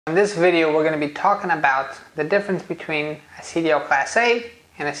In this video, we're going to be talking about the difference between a CDL Class A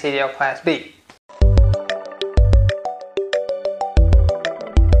and a CDL Class B.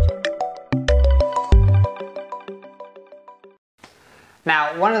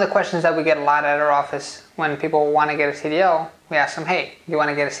 Now, one of the questions that we get a lot at our office when people want to get a CDL, we ask them, hey, you want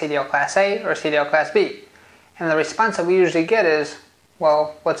to get a CDL Class A or a CDL Class B? And the response that we usually get is,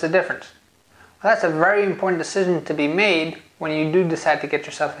 well, what's the difference? Well, that's a very important decision to be made when you do decide to get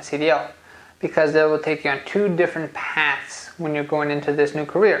yourself a CDL, because they will take you on two different paths when you're going into this new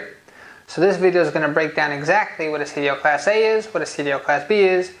career. So this video is going to break down exactly what a CDL Class A is, what a CDL Class B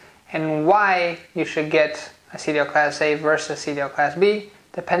is, and why you should get a CDL Class A versus CDL Class B,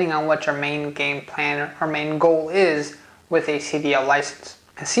 depending on what your main game plan or main goal is with a CDL license.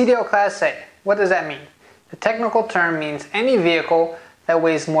 A CDL Class A, what does that mean? The technical term means any vehicle that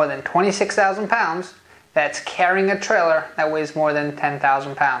weighs more than 26,000 pounds that's carrying a trailer that weighs more than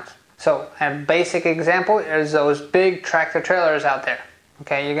 10,000 pounds. So a basic example is those big tractor trailers out there.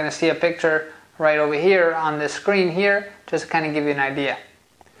 Okay, you're going to see a picture right over here on the screen here, just to kind of give you an idea.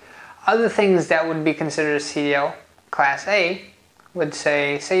 Other things that would be considered a CDL Class A would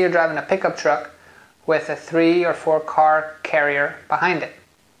say you're driving a pickup truck with a 3 or 4 car carrier behind it.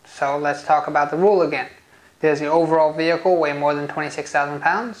 So let's talk about the rule again. Does the overall vehicle weigh more than 26,000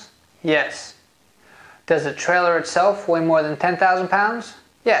 pounds? Yes. Does the trailer itself weigh more than 10,000 pounds?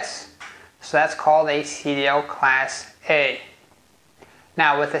 Yes. So that's called a CDL Class A.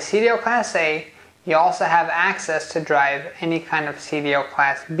 Now with a CDL Class A, you also have access to drive any kind of CDL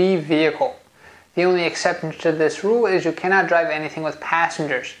Class B vehicle. The only exception to this rule is you cannot drive anything with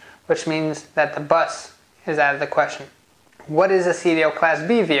passengers, which means that the bus is out of the question. What is a CDL Class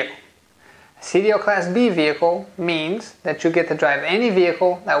B vehicle? A CDL Class B vehicle means that you get to drive any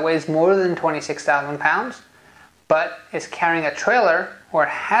vehicle that weighs more than 26,000 pounds, but is carrying a trailer or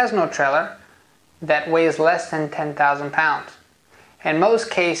has no trailer that weighs less than 10,000 pounds. In most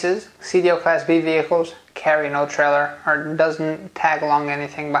cases, CDL Class B vehicles carry no trailer or doesn't tag along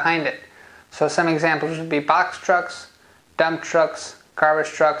anything behind it. So some examples would be box trucks, dump trucks, garbage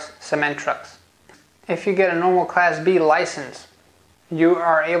trucks, cement trucks. If you get a normal Class B license, you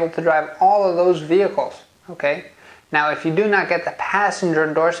are able to drive all of those vehicles, okay? Now, if you do not get the passenger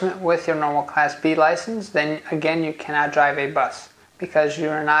endorsement with your normal Class B license, then again, you cannot drive a bus because you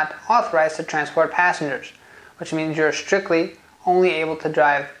are not authorized to transport passengers, which means you're strictly only able to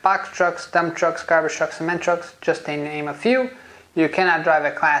drive box trucks, dump trucks, garbage trucks, cement trucks, just to name a few. You cannot drive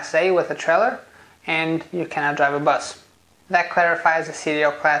a Class A with a trailer, and you cannot drive a bus. That clarifies the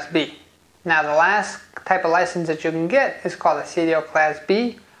CDL Class B. Now the last type of license that you can get is called a CDL Class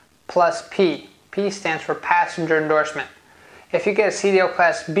B plus P. P stands for passenger endorsement. If you get a CDL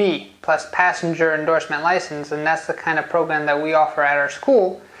Class B plus passenger endorsement license, and that's the kind of program that we offer at our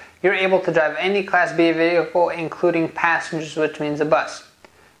school, you're able to drive any Class B vehicle including passengers, which means a bus.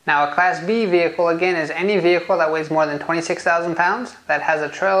 Now a Class B vehicle again is any vehicle that weighs more than 26,000 pounds that has a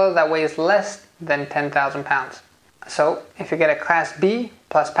trailer that weighs less than 10,000 pounds. So if you get a Class B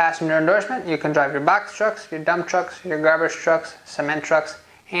plus passenger endorsement, you can drive your box trucks, your dump trucks, your garbage trucks, cement trucks,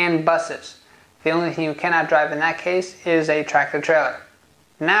 and buses. The only thing you cannot drive in that case is a tractor trailer.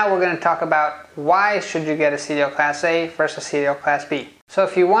 Now we're going to talk about why should you get a CDL Class A versus CDL Class B. So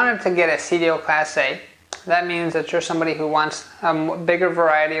if you wanted to get a CDL Class A, that means that you're somebody who wants a bigger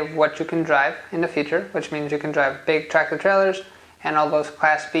variety of what you can drive in the future, which means you can drive big tractor trailers and all those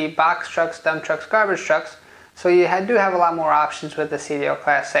Class B box trucks, dump trucks, garbage trucks. So you do have a lot more options with the CDL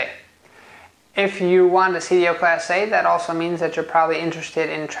Class A. If you want a CDL Class A, that also means that you're probably interested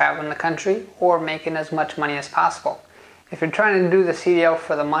in traveling the country or making as much money as possible. If you're trying to do the CDL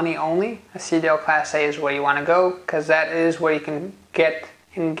for the money only, a CDL Class A is where you want to go, because that is where you can get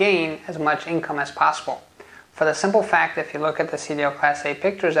and gain as much income as possible. For the simple fact, if you look at the CDL Class A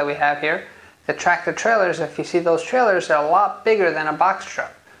pictures that we have here, the tractor trailers, if you see those trailers, they're a lot bigger than a box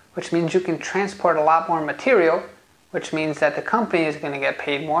truck, which means you can transport a lot more material, which means that the company is going to get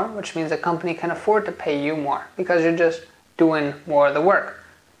paid more, which means the company can afford to pay you more because you're just doing more of the work.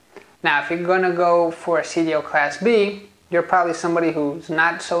 Now, if you're going to go for a CDL Class B, you're probably somebody who's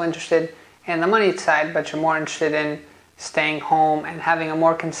not so interested in the money side, but you're more interested in staying home and having a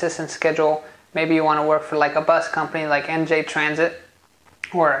more consistent schedule. Maybe you want to work for like a bus company like NJ Transit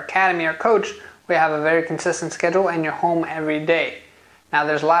or Academy or Coach, where you have a very consistent schedule and you're home every day. Now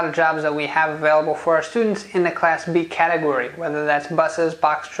there's a lot of jobs that we have available for our students in the Class B category, whether that's buses,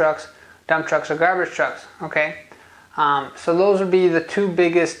 box trucks, dump trucks, or garbage trucks, okay? So those would be the two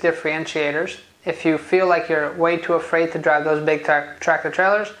biggest differentiators. If you feel like you're way too afraid to drive those big tractor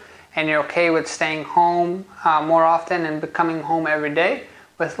trailers and you're okay with staying home more often and coming home every day,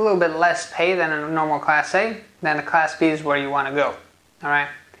 with a little bit less pay than a normal Class A, then a Class B is where you want to go. Alright?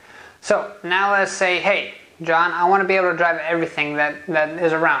 So now let's say, hey, John, I want to be able to drive everything that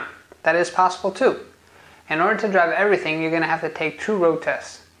is around. That is possible too. In order to drive everything, you're going to have to take 2 road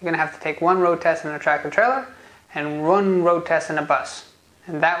tests. You're going to have to take 1 road test in a tractor trailer and 1 road test in a bus.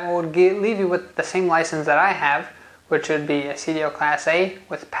 And that will leave you with the same license that I have, which would be a CDL Class A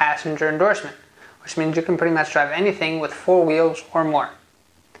with passenger endorsement, which means you can pretty much drive anything with 4 wheels or more.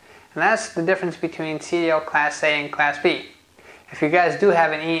 And that's the difference between CDL Class A and Class B. If you guys do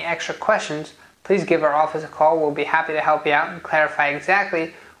have any extra questions, please give our office a call. We'll be happy to help you out and clarify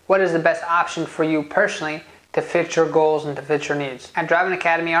exactly what is the best option for you personally to fit your goals and to fit your needs. At Driving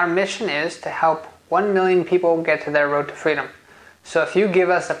Academy, our mission is to help 1 million people get to their road to freedom. So if you give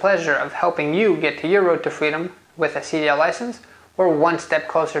us the pleasure of helping you get to your road to freedom with a CDL license, we're 1 step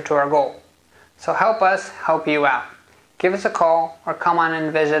closer to our goal. So help us help you out. Give us a call or come on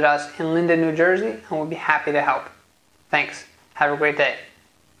and visit us in Linden, New Jersey, and we'll be happy to help. Thanks. Have a great day.